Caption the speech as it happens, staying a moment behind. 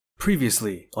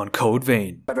Previously on Code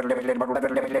Vein.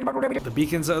 The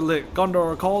beacons are lit.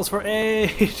 Gondor calls for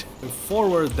aid.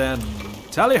 Forward then.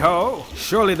 Tally-ho!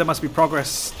 Surely there must be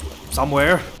progress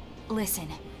somewhere. Listen,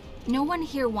 no one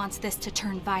here wants this to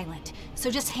turn violent, so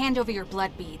just hand over your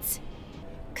blood beads.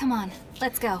 Come on,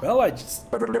 let's go. Well, I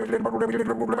just... No!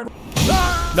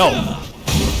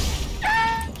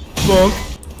 Bunk!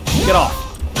 Get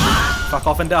off! Fuck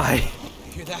off and die.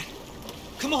 You hear that?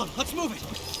 Come on, let's move it!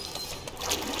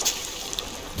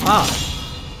 Ah!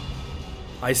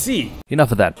 I see.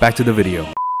 Enough of that, back to the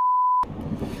video.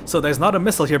 So there's not a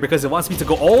missile here because it wants me to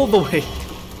go all the way.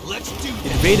 Let's do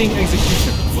this! Invading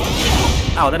execution.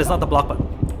 Ow, that is not the block button.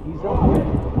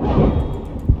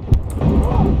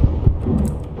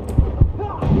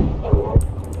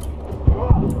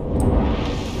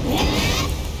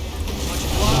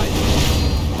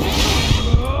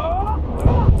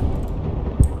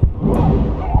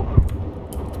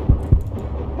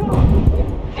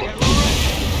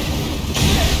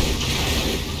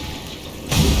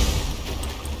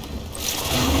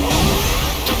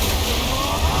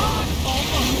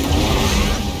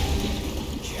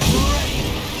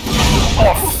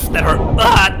 That hurt.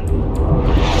 Ah!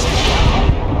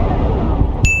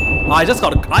 I just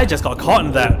got caught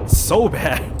in that so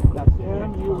bad.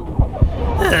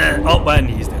 Oh, and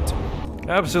he's dead too.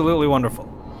 Absolutely wonderful.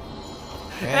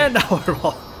 And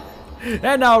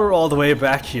now we're all the way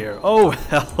back here. Oh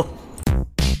hell.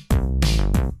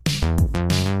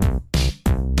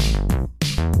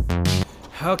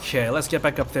 Okay, let's get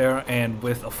back up there and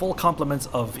with a full complement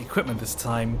of equipment this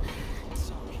time,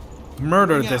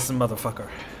 murder this motherfucker.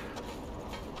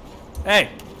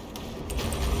 Hey!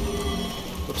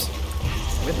 Oops.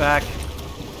 Get back.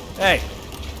 Hey!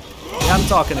 Yeah, I'm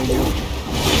talking to you.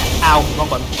 Ow! Wrong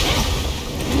button.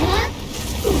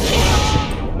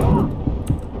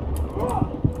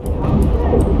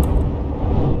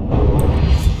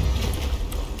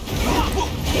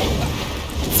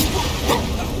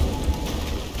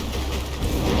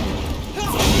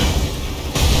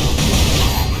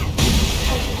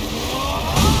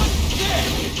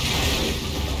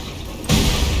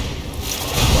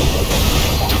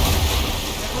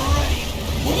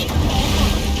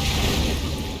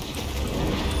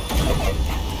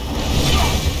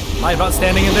 I'm not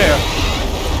standing in there.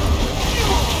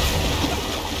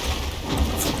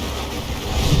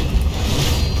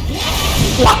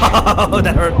 Wow,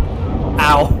 that hurt.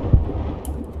 Ow.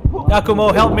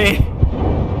 Yakumo, help me.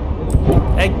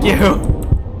 Thank you.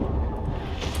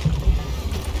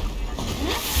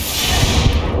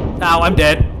 Ow, I'm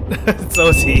dead. So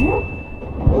is he.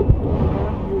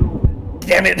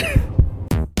 Damn it.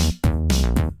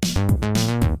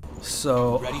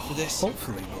 So, ready for this?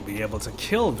 Hopefully we'll be able to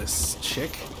kill this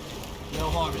chick.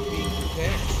 No harm in being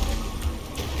prepared.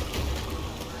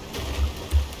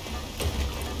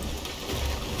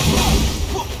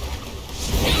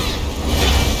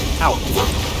 Ow.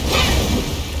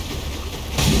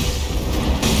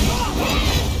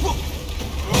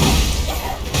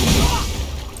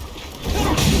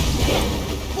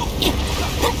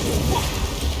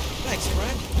 Thanks,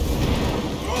 friend.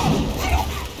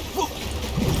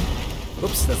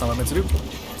 Oops, that's not what I meant to do.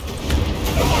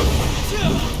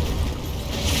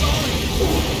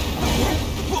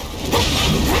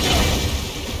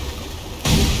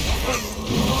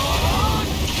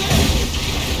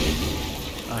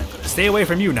 I'm gonna stay away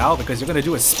from you now because you're gonna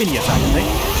do a spinny attack, I think.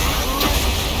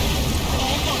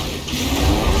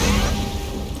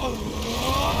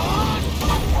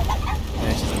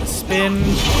 And she's gonna spin.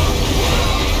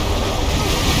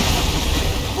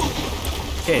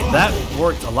 Okay, that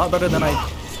worked a lot better than I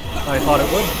thought it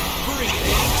would.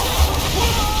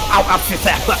 Ow, ow, shit,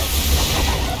 that.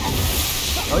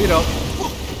 No, you don't.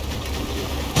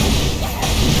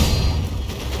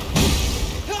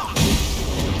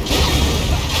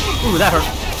 Ooh, that hurt.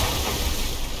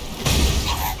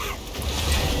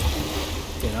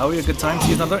 Okay, now would be a good time to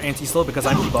use another anti-slow because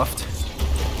I'm debuffed.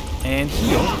 And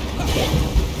heal.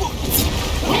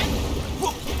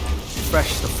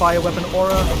 Refresh the fire weapon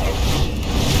aura.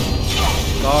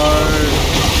 Guard.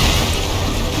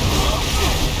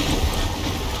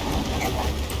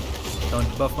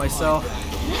 Don't buff myself.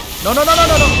 No, no, no, no,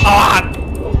 no, no! Ah!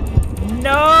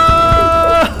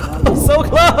 No! So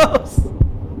close!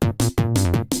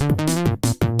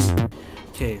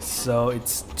 Okay, so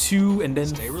it's 2 and then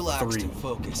Stay relaxed 3. and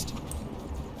focused.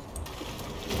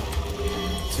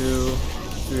 2,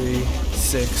 3,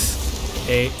 6,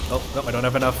 8. Oh, no, I don't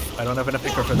have enough. I don't have enough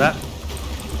ichor for that.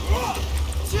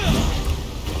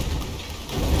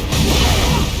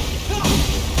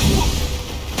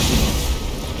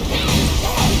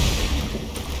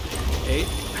 8.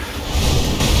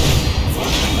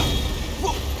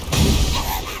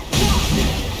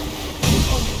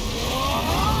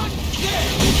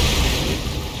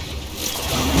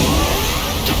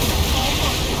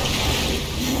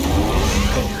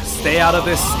 stay out of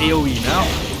this AoE now.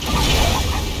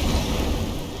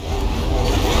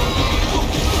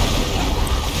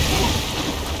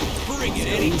 Bring it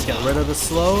Please get rid of the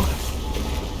slow.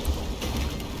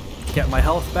 Get my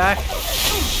health back.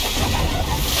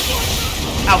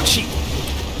 Ouchie!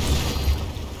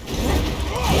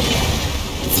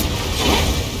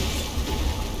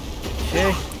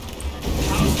 Okay.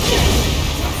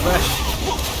 Fresh.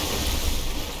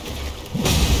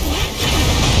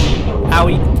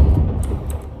 Owie.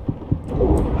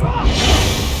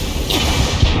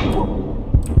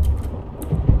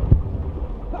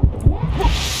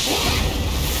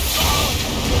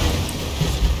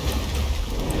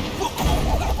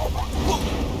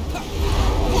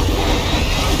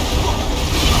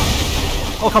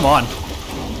 Oh, come on.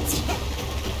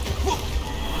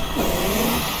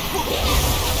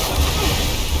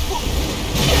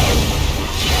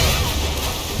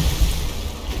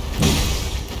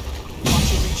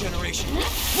 Watch your regeneration.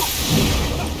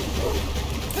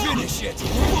 Finish it.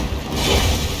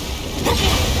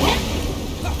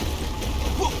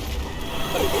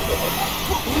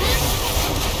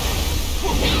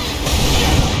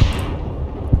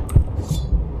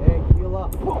 Hey, heal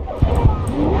up.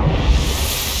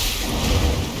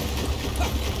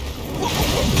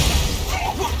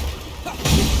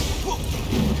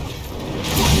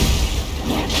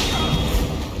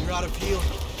 You're out of heal.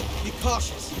 Be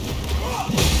cautious.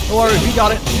 Don't worry, we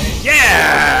got it.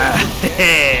 Yeah!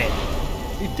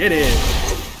 We did it.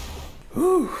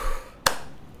 Whew.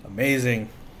 Amazing.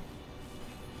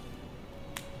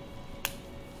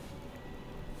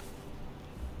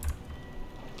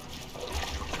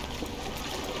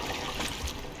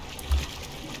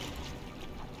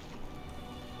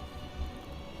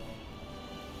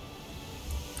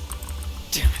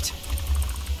 Damn it.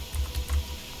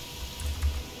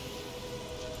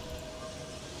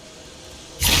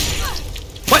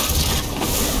 What?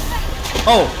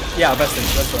 Oh, yeah, besting.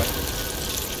 That's right.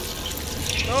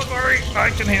 Don't worry, I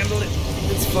can handle it.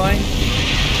 It's fine.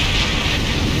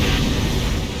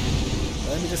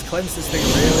 Let me just cleanse this thing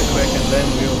really quick, and then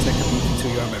we'll take a peek into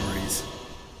your memories.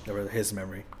 Or his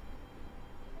memory.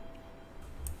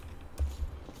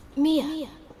 Mia,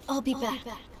 I'll be back.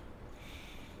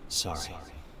 Sorry,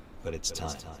 but it's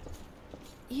time.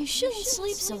 You shouldn't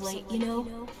sleep so late, you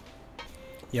know.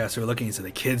 Yeah, so we're looking into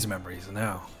the kids' memories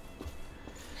now.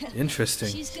 Interesting.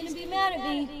 She's gonna be mad at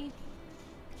me.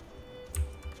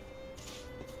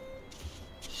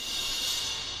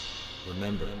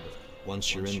 Remember,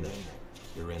 once you're in there,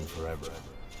 you're in forever.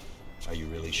 Are you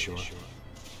really sure?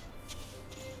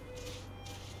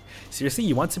 Seriously,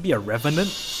 you want to be a revenant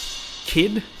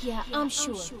kid? Yeah, I'm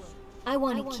sure. I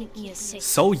want to keep Mia safe.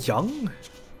 So young?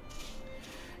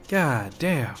 God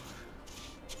damn.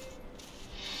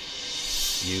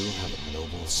 You have a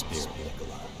noble spirit,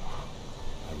 Nikolai.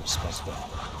 I respect that.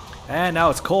 And now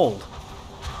it's cold.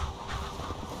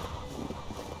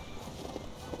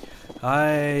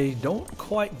 I don't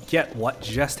quite get what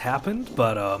just happened,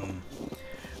 but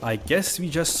I guess we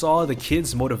just saw the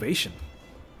kid's motivation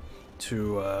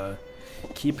to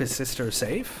keep his sister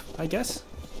safe, I guess.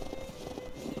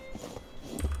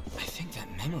 I think that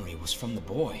memory was from the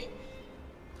boy.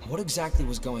 What exactly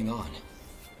was going on?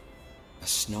 A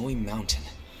snowy mountain.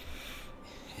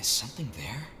 Is something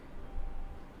there?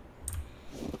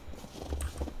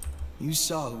 You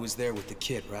saw who was there with the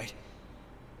kid, right?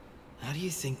 How do you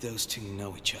think those two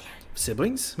know each other?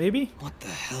 Siblings, maybe? What the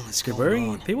hell is They're going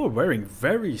on? they were wearing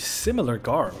very similar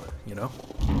garb, you know?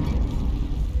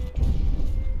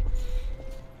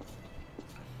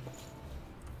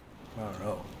 I don't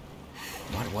know.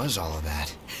 What was all of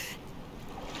that?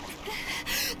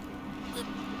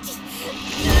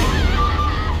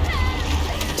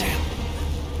 Damn.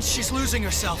 She's losing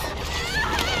herself.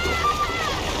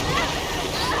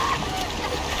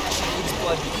 She needs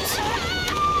blood beads.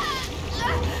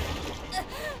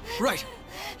 Right.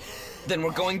 Then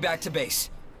we're going back to base.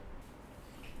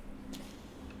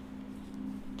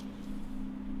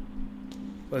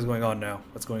 What is going on now?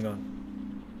 What's going on?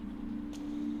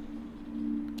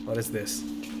 What is this?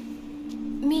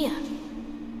 Mia.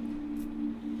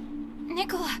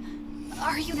 Nicola,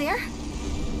 are you there?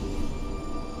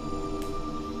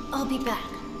 I'll be back.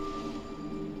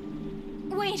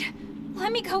 Wait,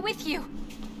 let me go with you.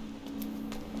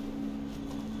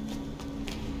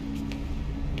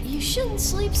 You shouldn't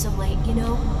sleep so late, you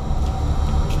know.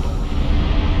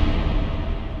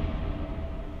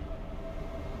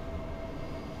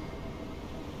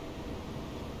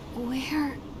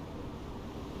 Where?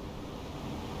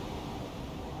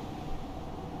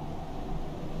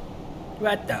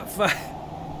 What the fuck?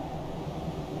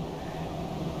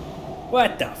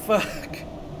 What the fuck?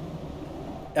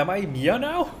 Am I Mia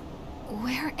now?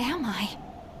 Where am I?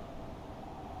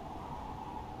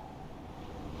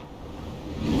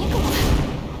 Nicola!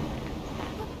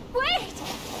 Wait!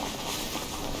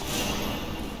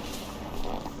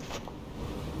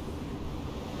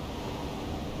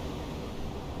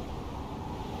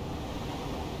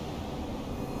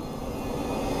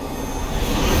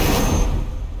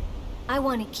 I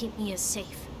want to keep Mia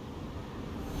safe.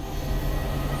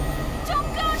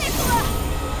 Don't go, Nicola!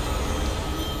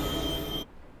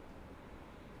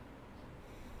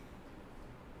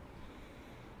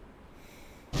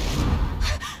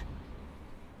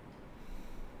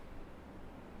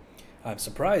 I'm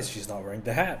surprised she's not wearing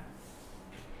the hat.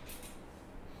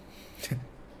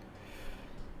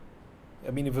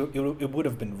 I mean, it would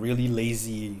have been really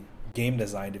lazy game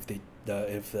design if they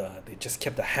just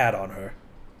kept a hat on her.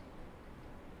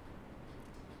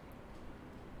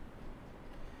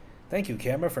 Thank you,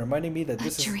 camera, for reminding me that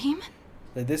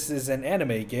this is an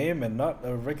anime game and not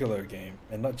a regular game,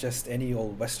 and not just any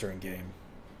old Western game.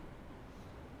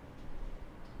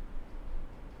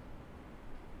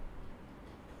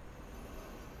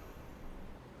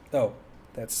 Oh,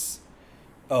 that's...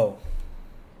 Oh.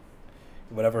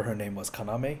 Whatever her name was,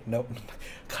 Kaname? Nope.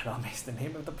 Kaname is the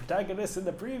name of the protagonist in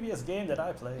the previous game that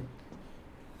I played.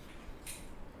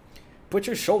 Put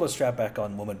your shoulder strap back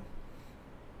on, woman.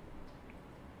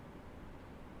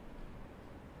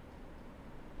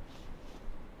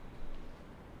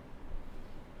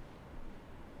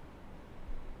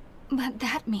 But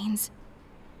that means...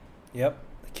 Yep,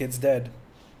 the kid's dead.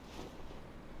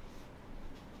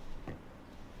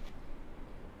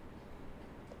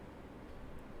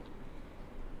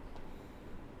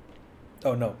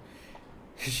 Oh no,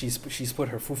 she's put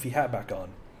her foofy hat back on.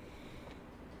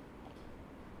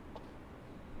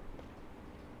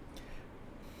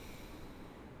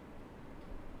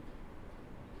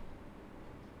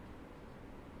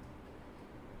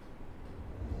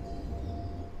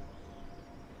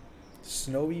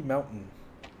 Snowy Mountain.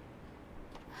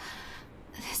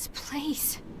 This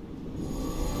place...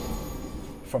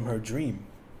 From her dream.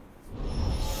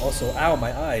 Also, ow,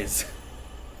 my eyes.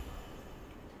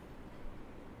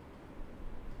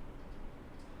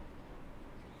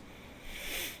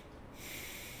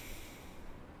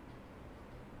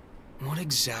 What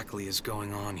exactly is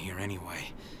going on here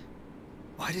anyway?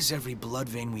 Why does every blood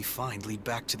vein we find lead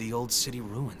back to the old city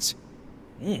ruins?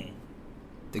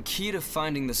 The key to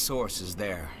finding the source is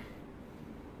there.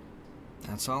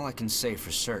 That's all I can say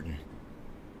for certain.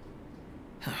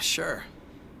 Sure,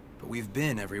 but we've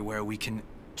been everywhere we can...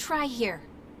 Try here.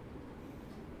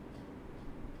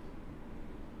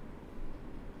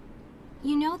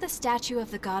 You know the statue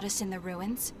of the goddess in the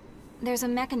ruins? There's a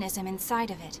mechanism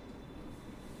inside of it.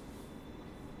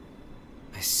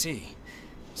 I see.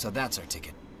 So that's our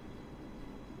ticket.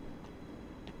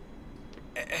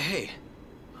 Hey,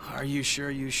 are you sure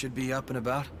you should be up and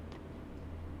about?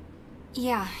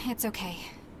 Yeah, it's okay.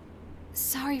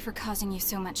 Sorry for causing you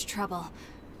so much trouble.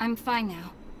 I'm fine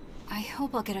now. I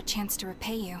hope I'll get a chance to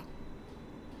repay you.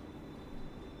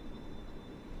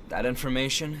 That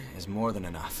information is more than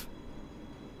enough.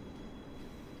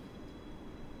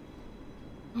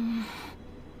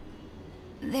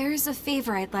 There's a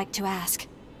favor I'd like to ask.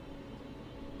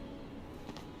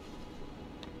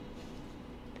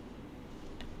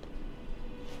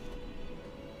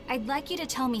 I'd like you to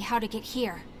tell me how to get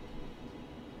here.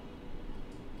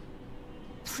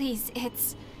 Please,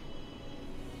 it's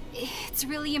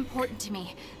really important to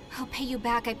me. I'll pay you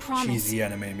back, I promise. Cheesy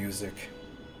anime music.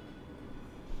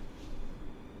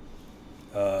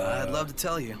 I'd love to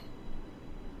tell you,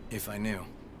 if I knew.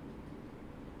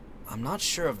 I'm not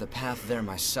sure of the path there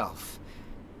myself.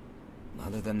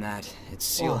 Other than that, it's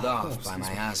sealed off by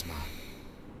miasma.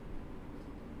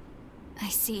 I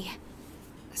see.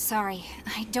 Sorry,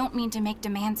 I don't mean to make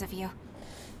demands of you.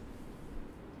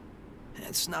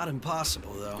 It's not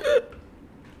impossible, though.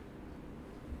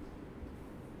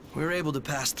 We were able to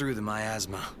pass through the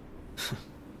miasma.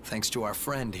 Thanks to our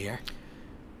friend here.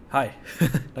 Hi.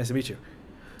 Nice to meet you.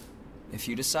 If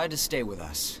you decide to stay with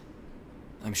us,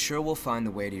 I'm sure we'll find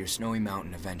the way to your snowy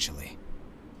mountain eventually.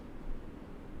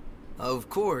 Of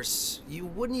course, you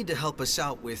would need to help us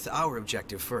out with our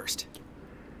objective first.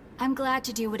 I'm glad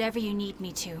to do whatever you need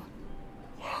me to.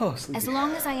 Oh, sleepy. As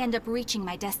long as I end up reaching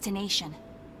my destination.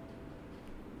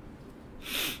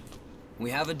 We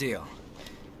have a deal.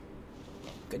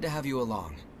 Good to have you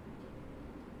along.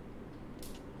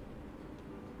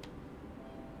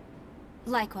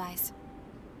 Likewise.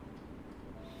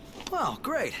 Well,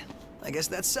 great. I guess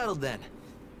that's settled then.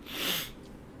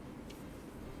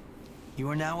 You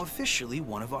are now officially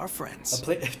one of our friends. A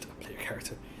player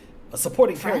character. A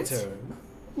supporting Friends? character.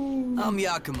 I'm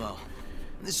Yakumo.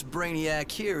 This brainiac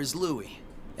here is Louis.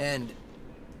 And...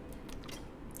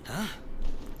 Huh?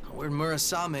 Where'd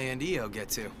Murasame and Io get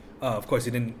to? Of course,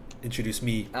 you didn't introduce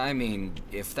me. I mean,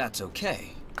 if that's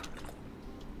okay.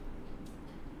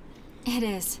 It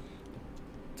is.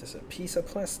 There's a piece of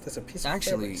plastic. There's a piece of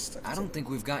Actually, fabric. I don't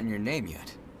think we've gotten your name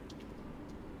yet.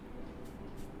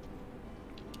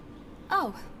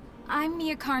 Oh, I'm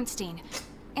Mia Karnstein,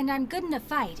 and I'm good in a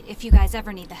fight if you guys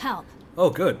ever need the help. Oh,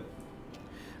 good.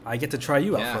 I get to try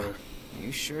you out Yeah, for.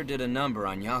 you sure did a number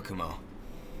on Yakumo.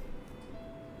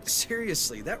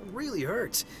 Seriously, that really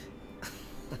hurts.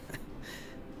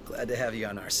 Glad to have you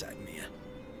on our side, Mia.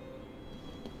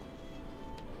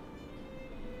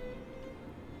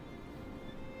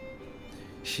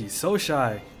 She's so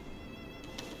shy.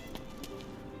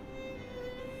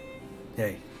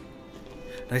 Hey.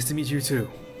 Nice to meet you too.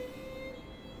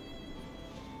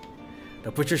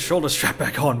 Now put your shoulder strap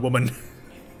back on, woman.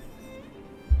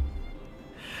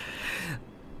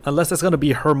 Unless that's gonna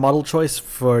be her model choice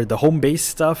for the home base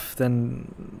stuff,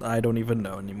 then I don't even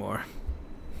know anymore.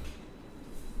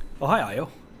 Oh, hi, Io.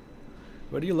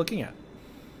 What are you looking at?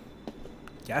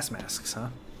 Gas masks, huh?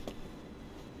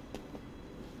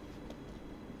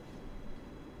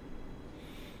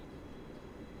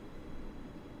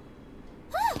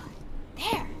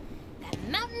 There! That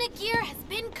mountain of gear has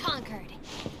been conquered.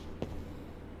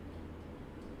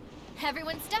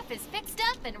 Everyone's stuff is fixed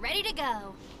up and ready to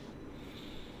go.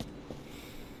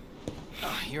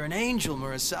 You're an angel,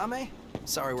 Murasame.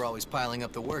 Sorry we're always piling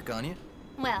up the work on you.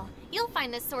 Well, you'll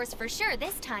find the source for sure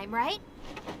this time, right?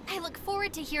 I look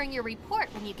forward to hearing your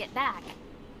report when you get back.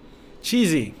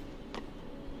 Cheesy.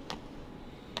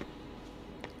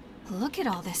 Look at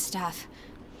all this stuff.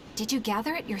 Did you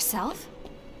gather it yourself?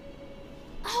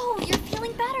 Oh, you're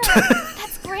feeling better.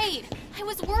 That's great. I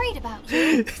was worried about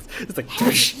you. It's like,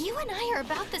 Hey, you and I are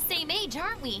about the same age,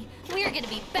 aren't we? We're gonna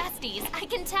be besties, I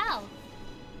can tell.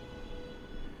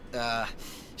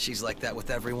 She's like that with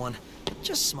everyone.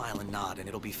 Just smile and nod and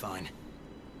it'll be fine.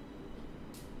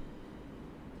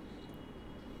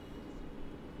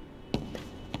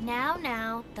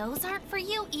 Now, those aren't for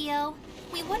you, Io.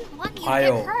 We wouldn't want you to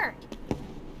Io. get hurt.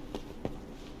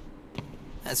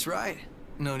 That's right.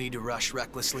 No need to rush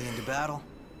recklessly into battle.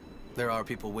 There are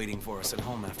people waiting for us at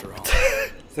home after all.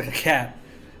 it's like a cat.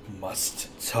 Must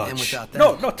touch. And without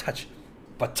No, them- not touch.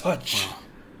 But touch. Well,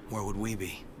 where would we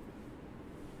be?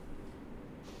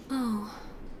 Oh,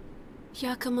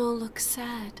 Yakumo looks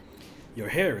sad. Your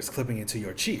hair is clipping into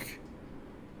your cheek.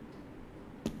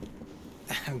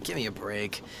 Give me a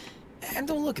break. And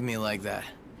don't look at me like that.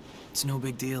 It's no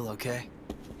big deal, okay?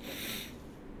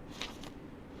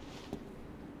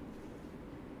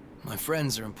 My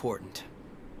friends are important.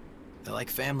 They're like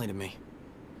family to me.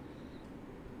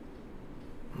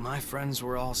 My friends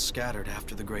were all scattered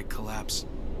after the Great Collapse.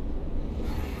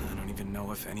 I don't even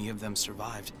know if any of them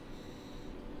survived.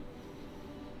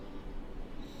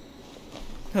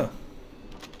 Huh.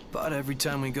 But every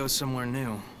time we go somewhere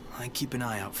new, I keep an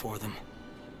eye out for them.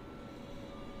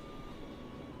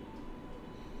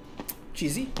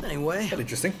 Cheesy. Anyway, But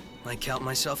interesting. I count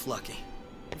myself lucky.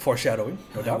 Foreshadowing,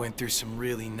 no I doubt. went through some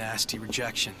really nasty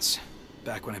rejections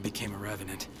back when I became a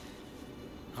Revenant.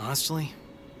 Honestly,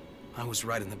 I was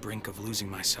right on the brink of losing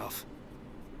myself.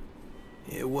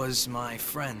 It was my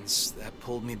friends that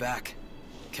pulled me back,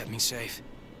 kept me safe.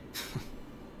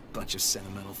 Bunch of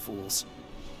sentimental fools.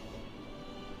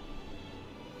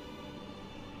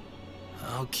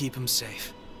 I'll keep them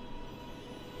safe,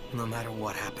 no matter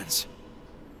what happens.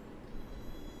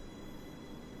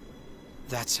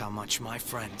 That's how much my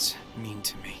friends mean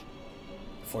to me.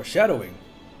 Foreshadowing.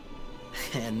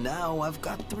 And now I've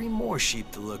got 3 more sheep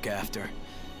to look after.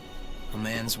 A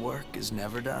man's work is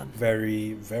never done.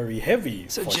 Very, very heavy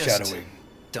So foreshadowing.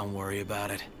 just don't worry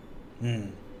about it. Hmm.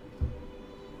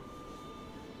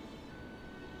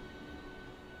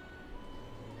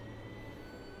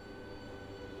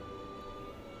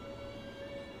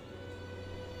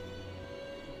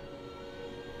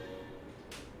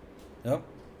 Yep.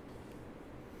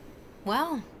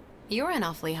 Well, you're in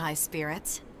awfully high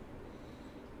spirits.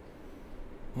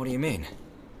 What do you mean?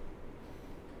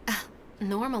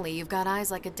 Normally, you've got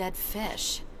eyes like a dead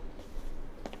fish.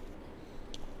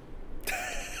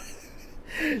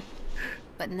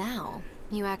 But now,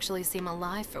 you actually seem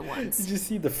alive for Did once. you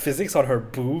see the physics on her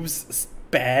boobs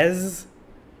spaz?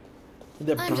 In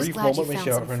that I'm just brief glad you moment when found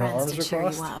she some when her friends arms to were cheer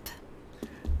crossed. you up.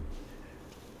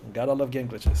 Gotta love game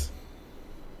glitches.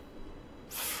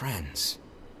 Friends.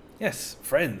 Yes,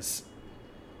 friends.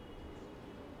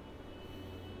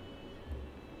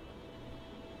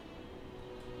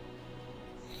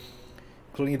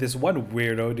 Including this one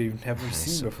weirdo that you've never I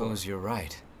seen before. suppose you're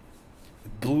right.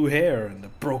 With blue hair and a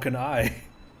broken eye.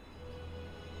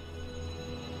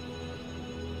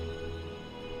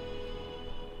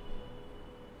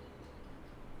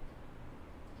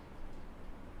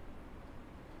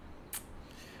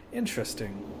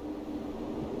 Interesting.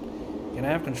 Can I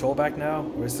have control back now?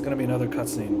 Or is this gonna be another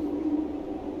cutscene?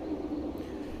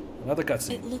 Another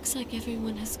cutscene. It looks like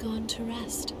everyone has gone to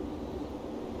rest.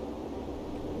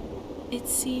 It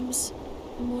seems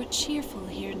more cheerful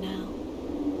here now.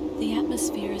 The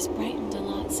atmosphere has brightened a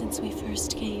lot since we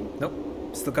first came. Nope,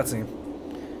 still cutscene.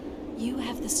 You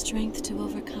have the strength to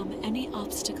overcome any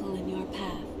obstacle in your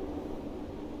path.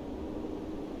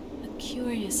 A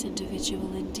curious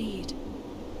individual indeed.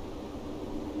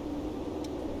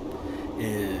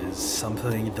 Is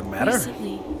something the matter?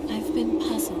 Recently, I've been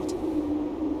puzzled.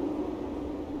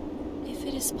 If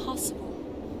it is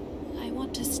possible, I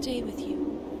want to stay with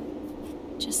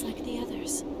you, just like the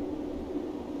others.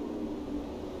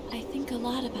 I think a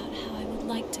lot about how I would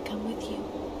like to come with you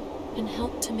and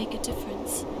help to make a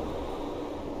difference.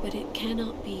 But it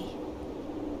cannot be.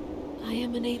 I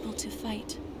am unable to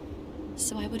fight,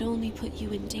 so I would only put you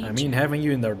in danger. I mean, having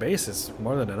you in their base is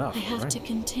more than enough. I have right? to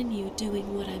continue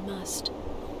doing what I must.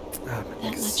 Ah,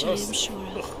 That much I am sure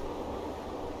of.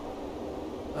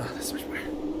 Oh, that's much better.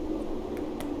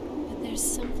 But there's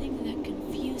something that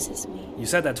confuses me. You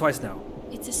said that twice now.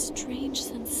 It's a strange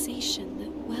sensation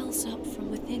that wells up from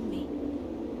within me.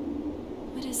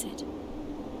 What is it?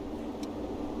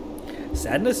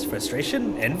 Sadness?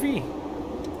 Frustration? Envy?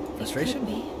 Frustration? It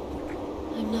could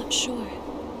be. I'm not sure.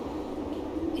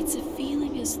 It's a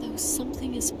feeling as though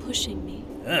something is pushing me.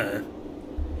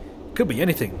 Could be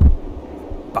anything.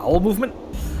 Bowel movement?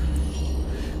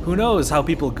 Who knows how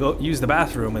people use the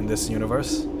bathroom in this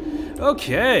universe?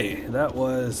 Okay, that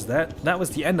was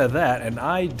the end of that, and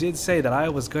I did say that I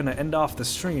was gonna end off the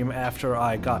stream after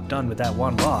I got done with that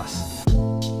one boss.